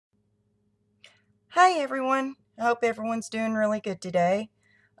Hi everyone. I hope everyone's doing really good today.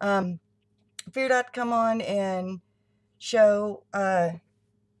 Figured I'd come on and show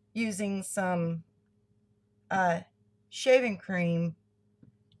using some shaving cream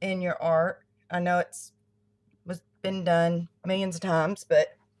in your art. I know it's was been done millions of times,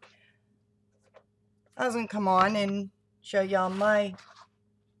 but I was gonna come on and show y'all my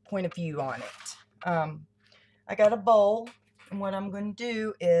point of view on it. I got a bowl, and what I'm going to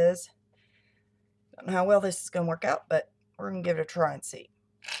do is, I don't know how well this is going to work out, but we're going to give it a try and see.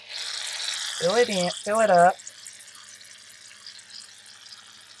 Fill it in, fill it up.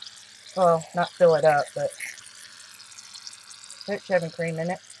 Well, not fill it up, but put shaving cream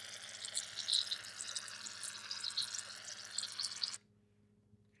in it.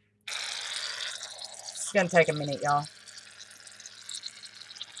 It's going to take a minute, y'all.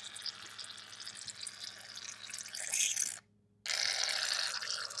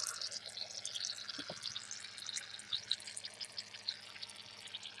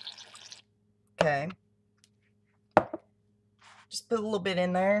 Okay. Just put a little bit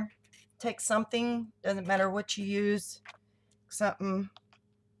in there. Take something, doesn't matter what you use, something,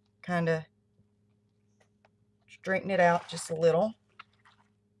 kind of straighten it out just a little.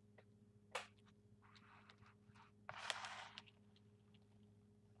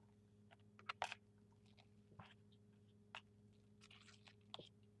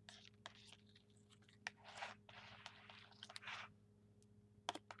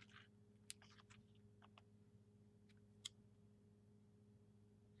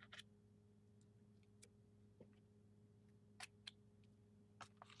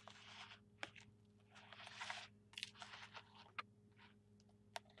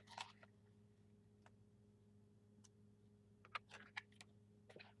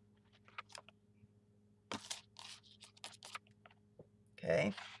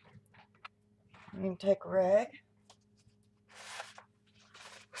 Okay. I'm going to take a rag.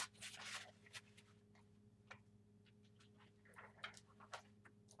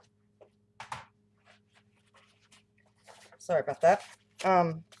 Sorry about that.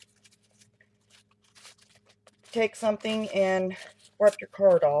 Take something and wipe your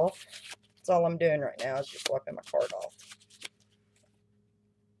card off. That's all I'm doing right now is just wiping my card off.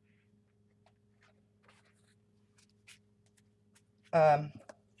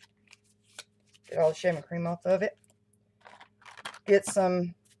 Get all the shaving cream off of it. Get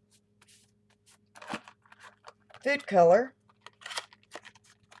some food color.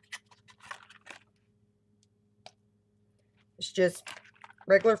 It's just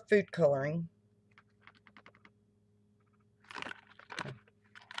regular food coloring.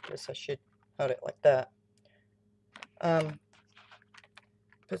 Guess I should hold it like that.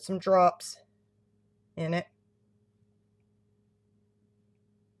 Put some drops in it.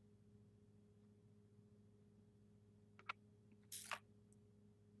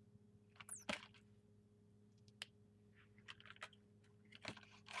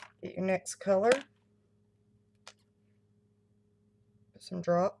 Get your next color. Put some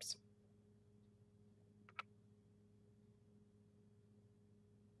drops.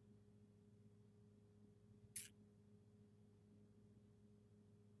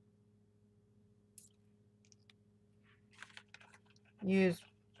 Use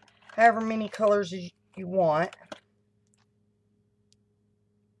however many colors you want.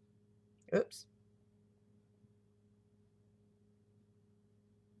 Oops.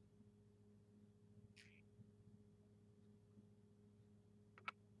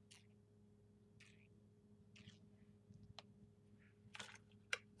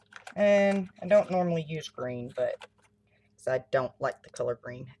 And I don't normally use green, but because I don't like the color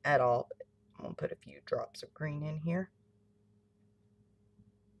green at all. But I'm going to put a few drops of green in here.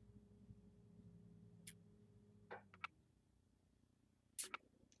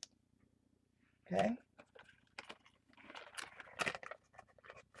 Okay.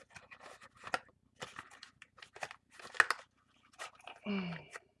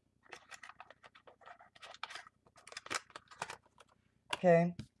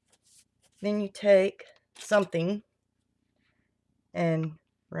 Okay. Then you take something and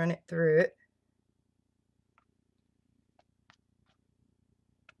run it through it.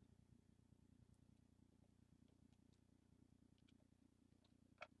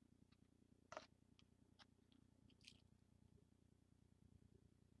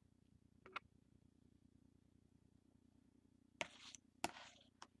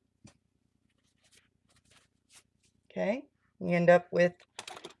 Okay. You end up with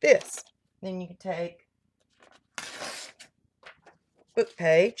this. Then you can take book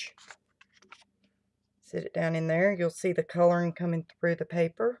page, sit it down in there. You'll see the coloring coming through the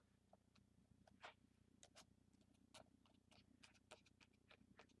paper.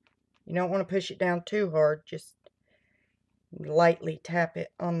 You don't want to push it down too hard, just lightly tap it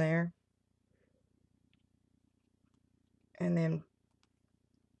on there. And then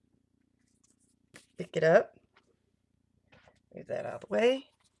pick it up. Move that out of the way.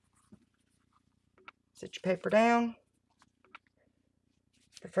 Set your paper down,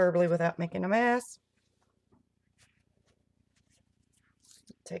 preferably without making a mess.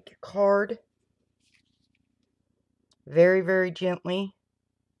 Take your card, very, very gently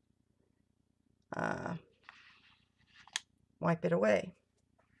wipe it away.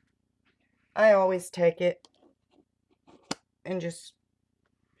 I always take it and just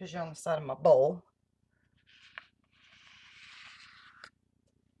push it on the side of my bowl.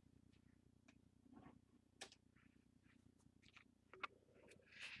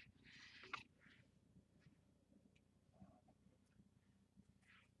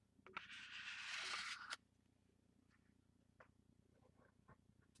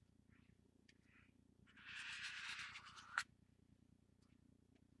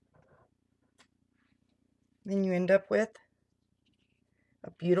 Then you end up with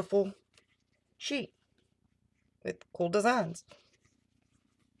a beautiful sheet with cool designs.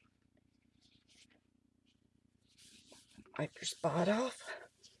 Wipe your spot off.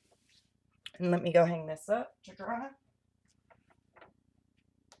 And let me go hang this up to dry.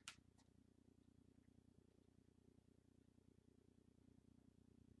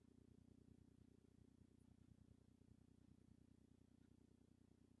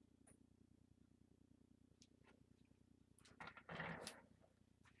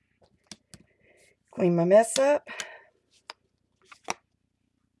 Clean my mess up.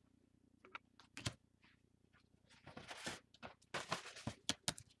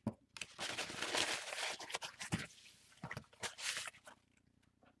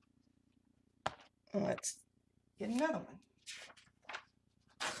 Let's get another one.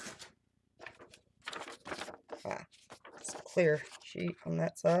 It's a clear sheet on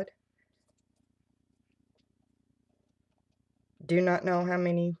that side. Do not know how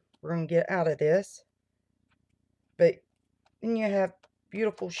many we're going to get out of this. But then you have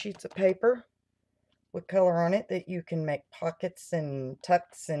beautiful sheets of paper with color on it that you can make pockets and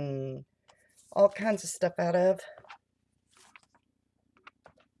tucks and all kinds of stuff out of.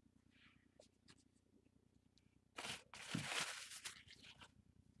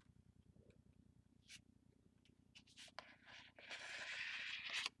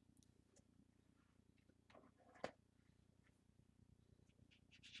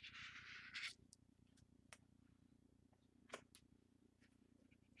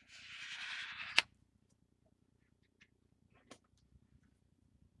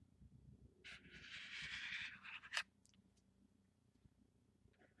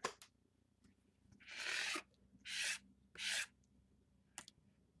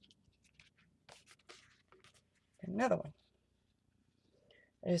 Another one.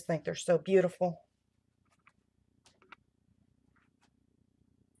 I just think they're so beautiful.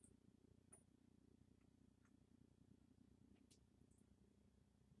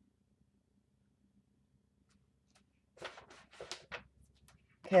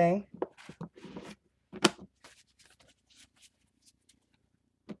 Okay.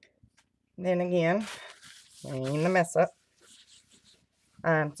 Then again, clean the mess up.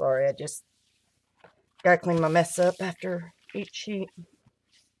 I'm sorry, I just gotta clean my mess up after each sheet.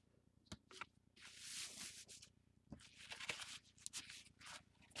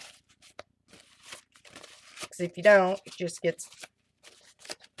 Because if you don't, it just gets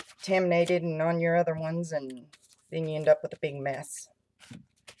contaminated and on your other ones, and then you end up with a big mess.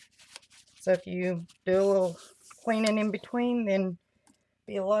 So if you do a little cleaning in between, then it'll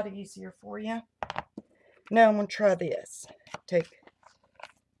be a lot easier for you. Now I'm going to try this. Take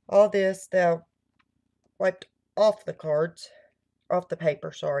all this that I wiped off the cards, off the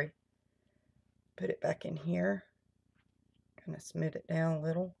paper, sorry. Put it back in here. Kind of smooth it down a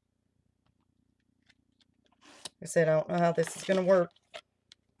little. Like I said, I don't know how this is going to work.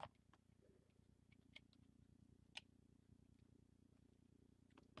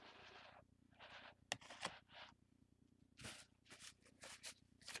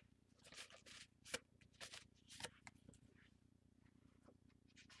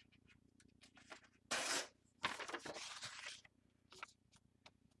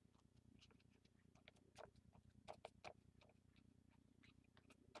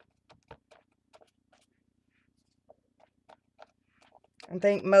 I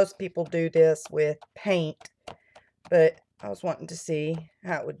think most people do this with paint, but I was wanting to see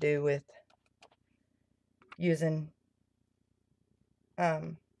how it would do with using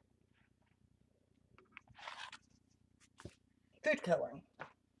food coloring.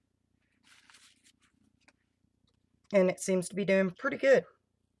 and it seems to be doing pretty good.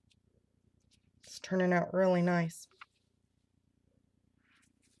 It's turning out really nice.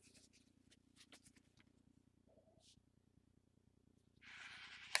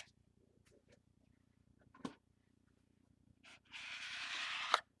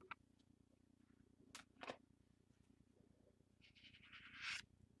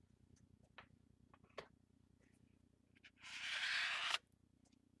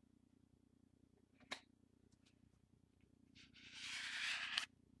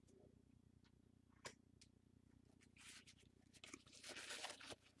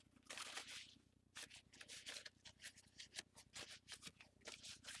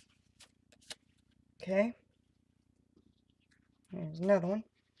 Okay, there's another one.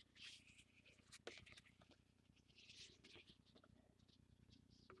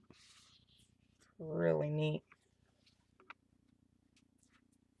 Really neat.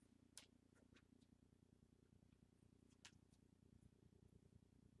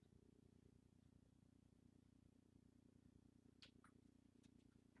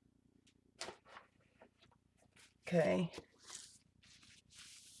 Okay.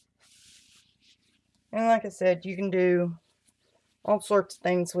 And like I said, you can do all sorts of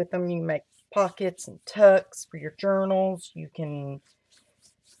things with them. You can make pockets and tucks for your journals. You can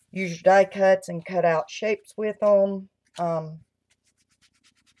use your die cuts and cut out shapes with them. And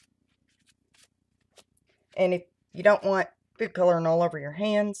if you don't want food coloring all over your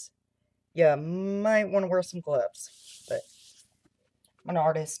hands, you might want to wear some gloves. But I'm an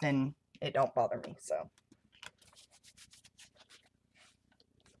artist and it don't bother me, so.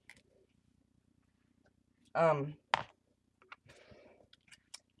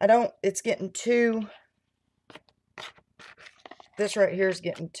 It's getting too, this right here is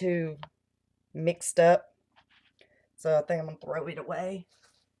getting too mixed up. So I think I'm going to throw it away.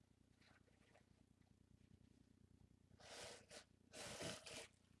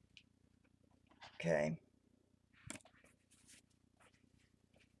 Okay.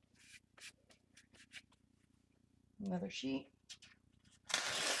 Another sheet.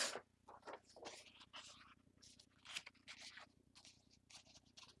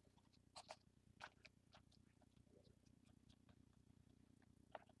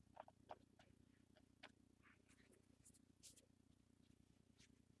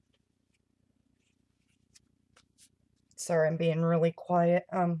 Sorry, I'm being really quiet.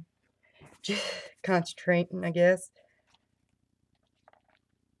 Just concentrating, I guess.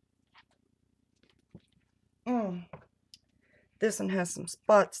 This one has some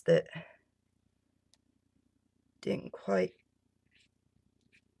spots that didn't quite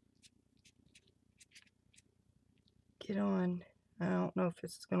get on. I don't know if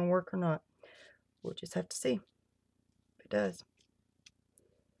this is going to work or not. We'll just have to see if it does.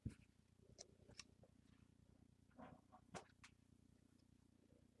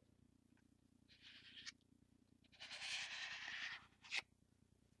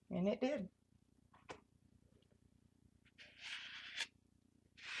 And it did.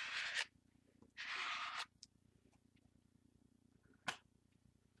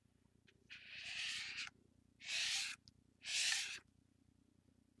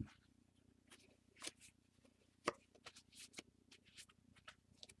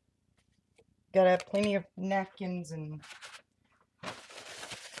 Gotta have plenty of napkins and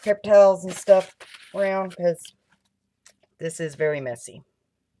paper towels and stuff around because this is very messy.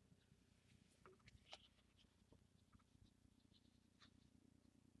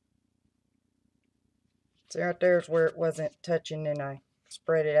 So right there's where it wasn't touching, and I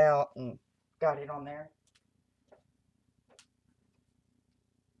spread it out and got it on there.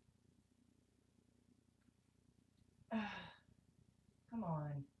 Come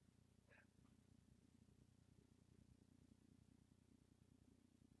on.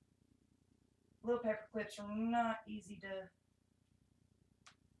 Little paper clips are not easy to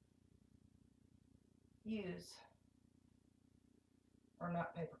use. Or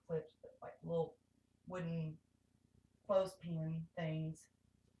not paper clips, but like little wooden clothespin things.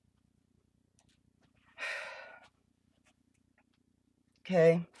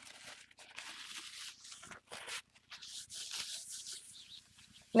 Okay.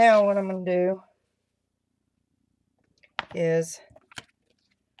 Now what I'm going to do is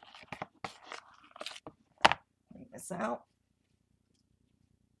take this out.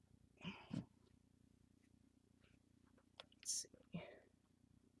 Let's see.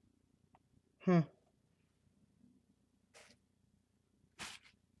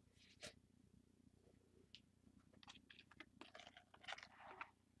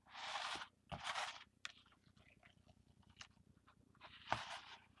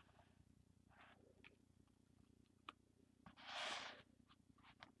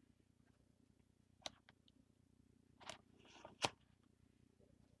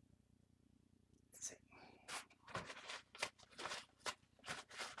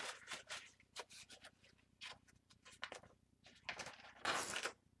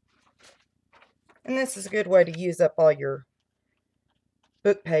 And this is a good way to use up all your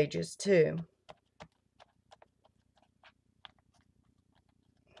book pages too.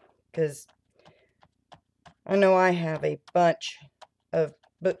 Because I know I have a bunch of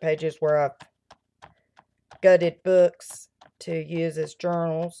book pages where I've gutted books to use as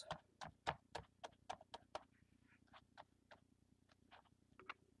journals.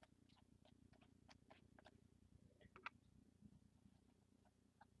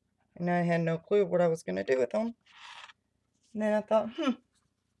 And I had no clue what I was going to do with them. And then I thought,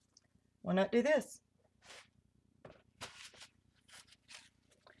 why not do this? Let's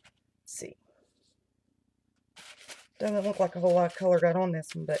see. Doesn't look like a whole lot of color got on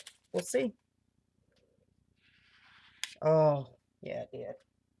this one, but we'll see. Oh, yeah, it did.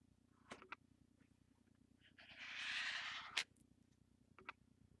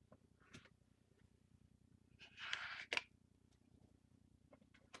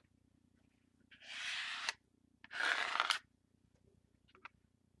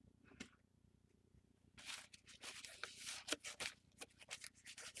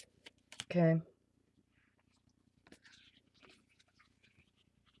 Okay.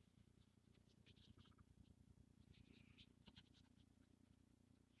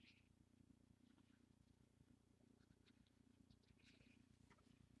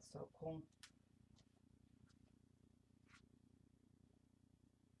 So cool.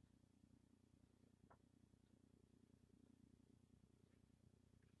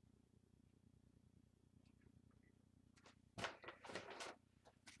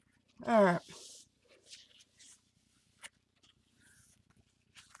 Alright.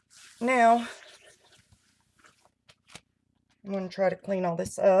 Now, I'm going to try to clean all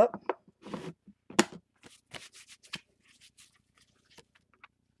this up.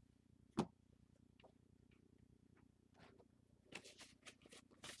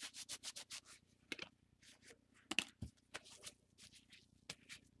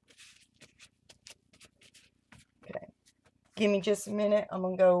 Okay. Give me just a minute. I'm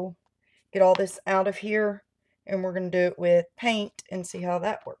going to go get all this out of here, and we're going to do it with paint and see how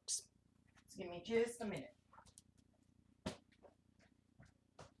that works. Just give me just a minute.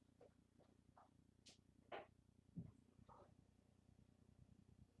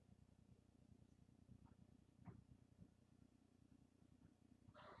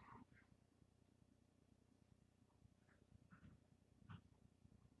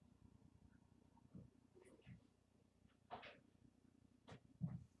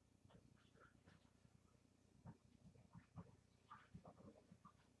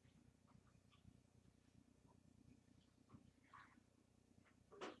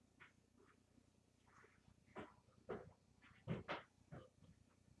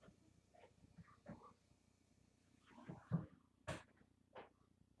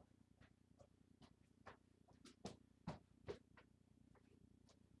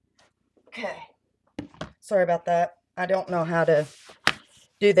 Okay. Sorry about that. I don't know how to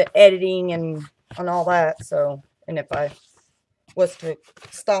do the editing and all that, so, and if I was to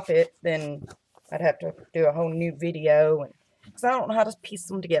stop it, then I'd have to do a whole new video, and because I don't know how to piece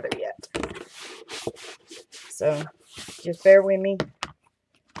them together yet. So, just bear with me.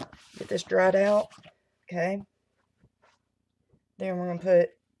 Get this dried out. Okay. Then we're going to put,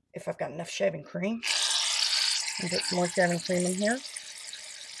 if I've got enough shaving cream, and put some more shaving cream in here.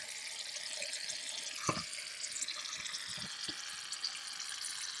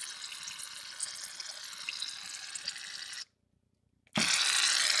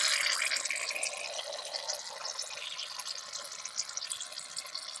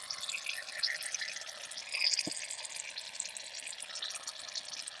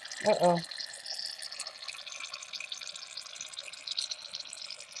 Uh-oh.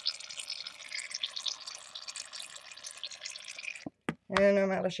 And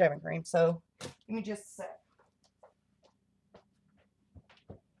I'm out of shaving cream, so give me just a sec.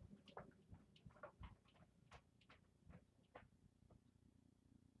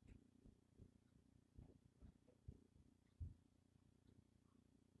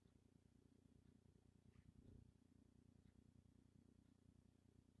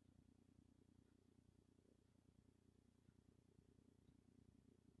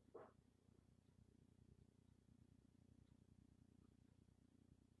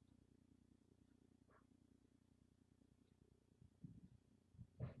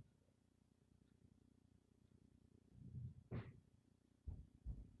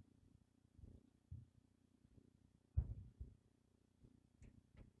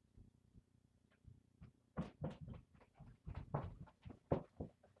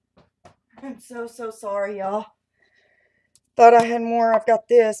 I'm so sorry, y'all. Thought I had more. I've got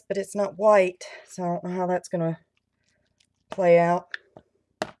this, but it's not white, so I don't know how that's going to play out.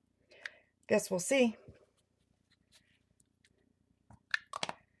 Guess we'll see.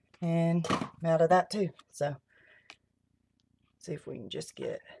 And I'm out of that too. So, see if we can just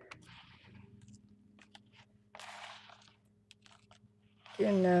get good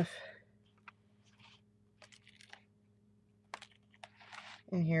enough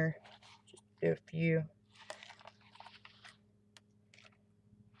in here. Just do a few.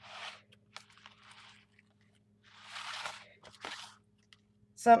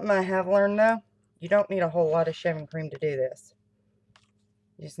 Something I have learned though, you don't need a whole lot of shaving cream to do this.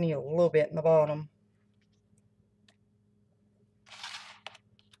 You just need a little bit in the bottom.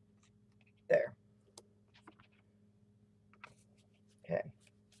 There. Okay.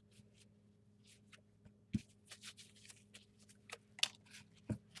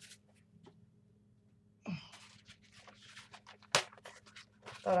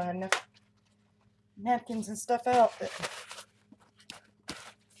 Thought I had enough napkins and stuff out, but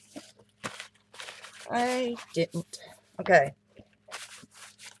I didn't. Okay.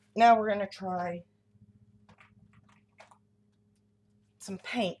 Now we're going to try some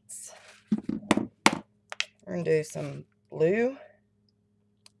paints. We're going to do some blue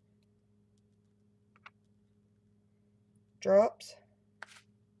drops.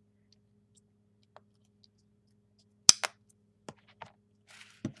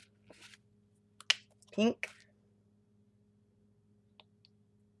 Pink.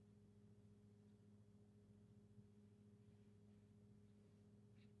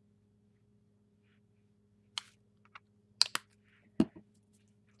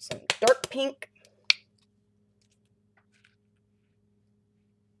 Some dark pink.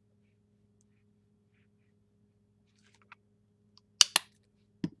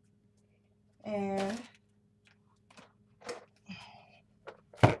 And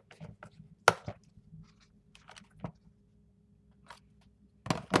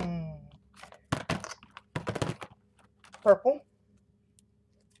purple.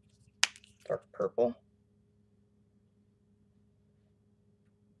 Dark purple.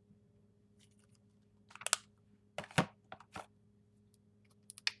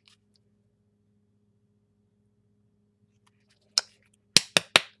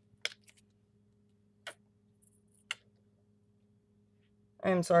 I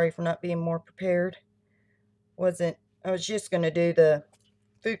am sorry for not being more prepared. I was just going to do the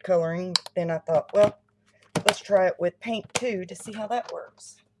food coloring, then I thought, well, let's try it with paint too to see how that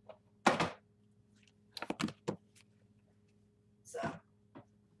works. So,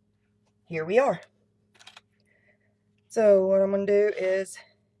 here we are. So, what I'm going to do is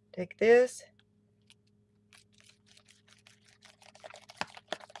take this,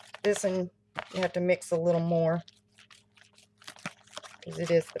 and you have to mix a little more because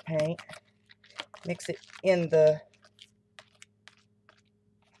it is the paint. Mix it in the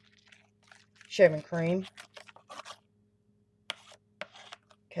shaving cream.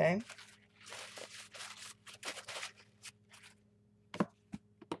 Okay.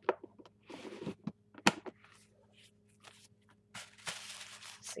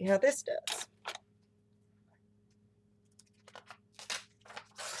 See how this does.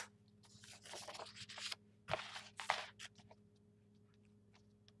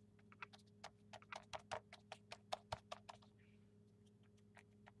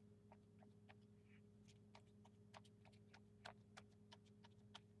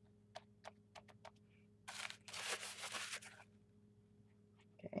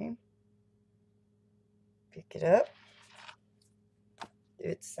 Okay. Pick it up. Do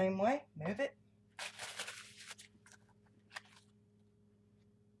it the same way. Move it.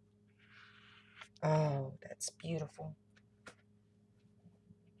 Oh, that's beautiful.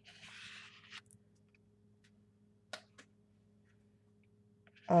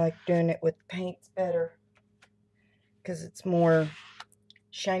 I like doing it with paints better because it's more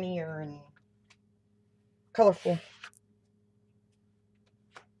shinier and colorful.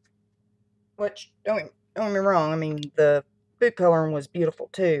 Which, don't get me wrong, I mean, the food coloring was beautiful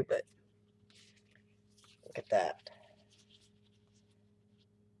too, but look at that.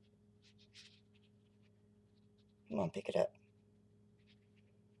 Come on, pick it up.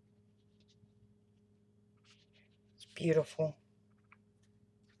 It's beautiful.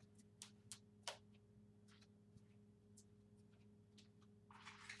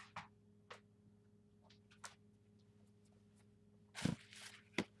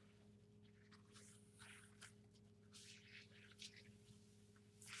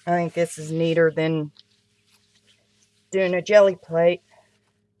 I think this is neater than doing a jelly plate.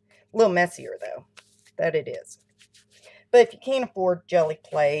 A little messier though, that it is. But if you can't afford jelly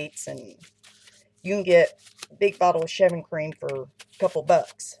plates, and you can get a big bottle of shaving cream for a couple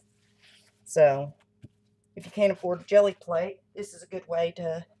bucks. So if you can't afford a jelly plate, this is a good way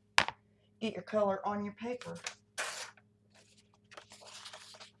to get your color on your paper.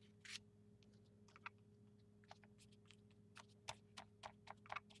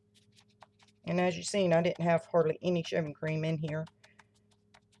 And as you've seen, I didn't have hardly any shaving cream in here.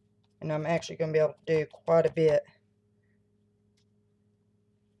 And I'm actually going to be able to do quite a bit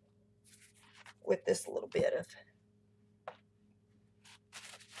with this little bit of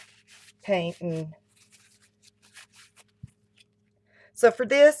paint. And so for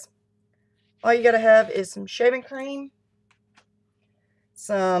this, all you got to have is some shaving cream,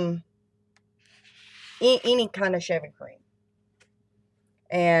 some any kind of shaving cream,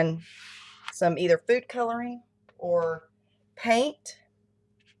 and some either food coloring or paint.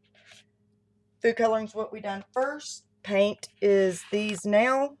 Food coloring is what we done first. Paint is these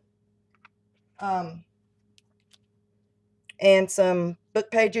now. And some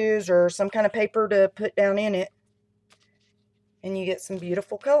book pages or some kind of paper to put down in it. And you get some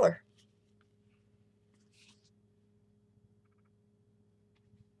beautiful color.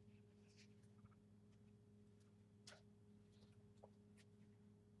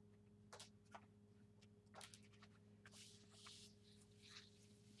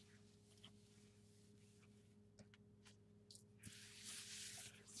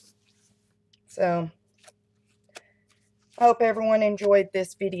 So, I hope everyone enjoyed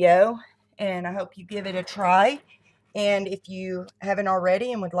this video, and I hope you give it a try. And if you haven't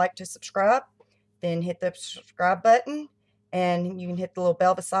already and would like to subscribe, then hit the subscribe button, and you can hit the little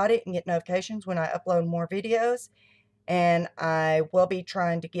bell beside it and get notifications when I upload more videos. And I will be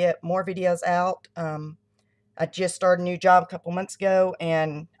trying to get more videos out. I just started a new job a couple months ago,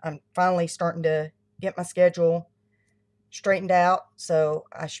 and I'm finally starting to get my schedule straightened out, so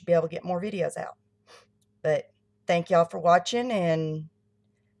I should be able to get more videos out. But thank y'all for watching, and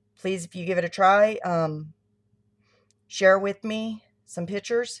please, if you give it a try, share with me some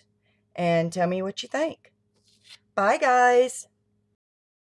pictures and tell me what you think. Bye, guys.